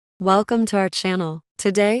Welcome to our channel.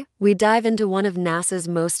 Today, we dive into one of NASA's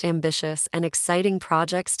most ambitious and exciting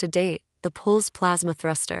projects to date, the pulsed plasma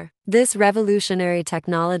thruster. This revolutionary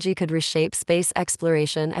technology could reshape space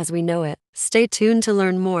exploration as we know it. Stay tuned to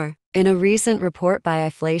learn more. In a recent report by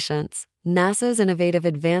Inflations, NASA's Innovative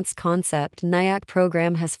Advanced Concept NIAC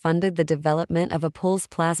program has funded the development of a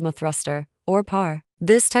pulsed plasma thruster, or PAR.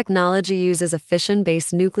 This technology uses a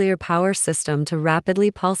fission-based nuclear power system to rapidly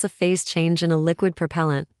pulse a phase change in a liquid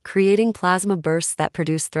propellant, creating plasma bursts that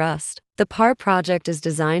produce thrust. The PAR project is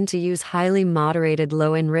designed to use highly moderated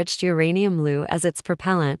low-enriched uranium Lu as its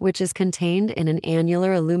propellant, which is contained in an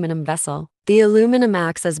annular aluminum vessel. The aluminum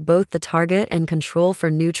acts as both the target and control for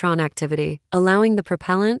neutron activity, allowing the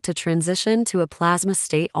propellant to transition to a plasma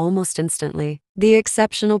state almost instantly. The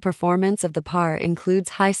exceptional performance of the PAR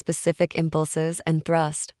includes high specific impulses and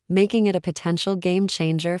thrust, making it a potential game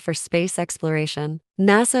changer for space exploration.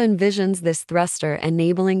 NASA envisions this thruster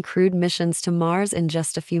enabling crewed missions to Mars in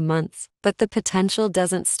just a few months. But the potential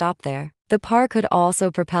doesn't stop there. The PAR could also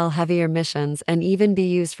propel heavier missions and even be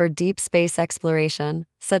used for deep space exploration,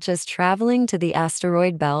 such as traveling to the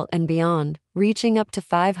asteroid belt and beyond, reaching up to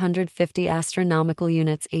 550 astronomical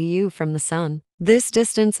units AU from the Sun. This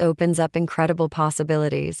distance opens up incredible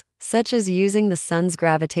possibilities, such as using the Sun's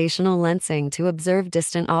gravitational lensing to observe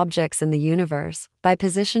distant objects in the universe. By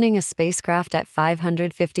positioning a spacecraft at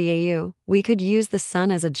 550 AU, we could use the Sun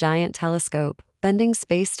as a giant telescope, bending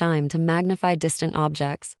space-time to magnify distant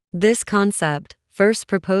objects. This concept, first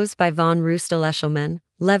proposed by von Rooster-Eshelman,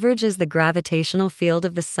 leverages the gravitational field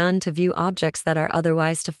of the Sun to view objects that are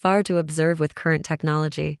otherwise too far to observe with current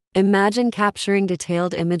technology. Imagine capturing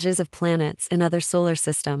detailed images of planets in other solar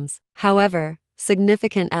systems. However,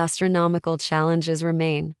 significant astronomical challenges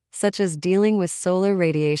remain, such as dealing with solar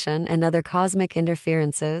radiation and other cosmic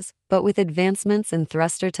interferences, but with advancements in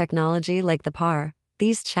thruster technology like the PAR,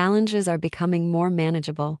 these challenges are becoming more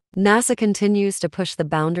manageable. NASA continues to push the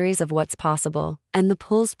boundaries of what's possible, and the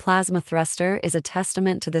pulsed plasma thruster is a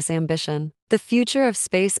testament to this ambition. The future of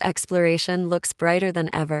space exploration looks brighter than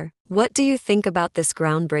ever. What do you think about this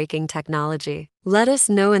groundbreaking technology? Let us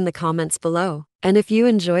know in the comments below. And if you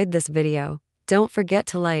enjoyed this video, don't forget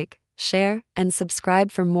to like, share, and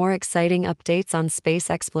subscribe for more exciting updates on space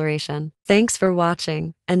exploration. Thanks for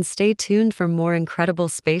watching, and stay tuned for more incredible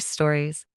space stories.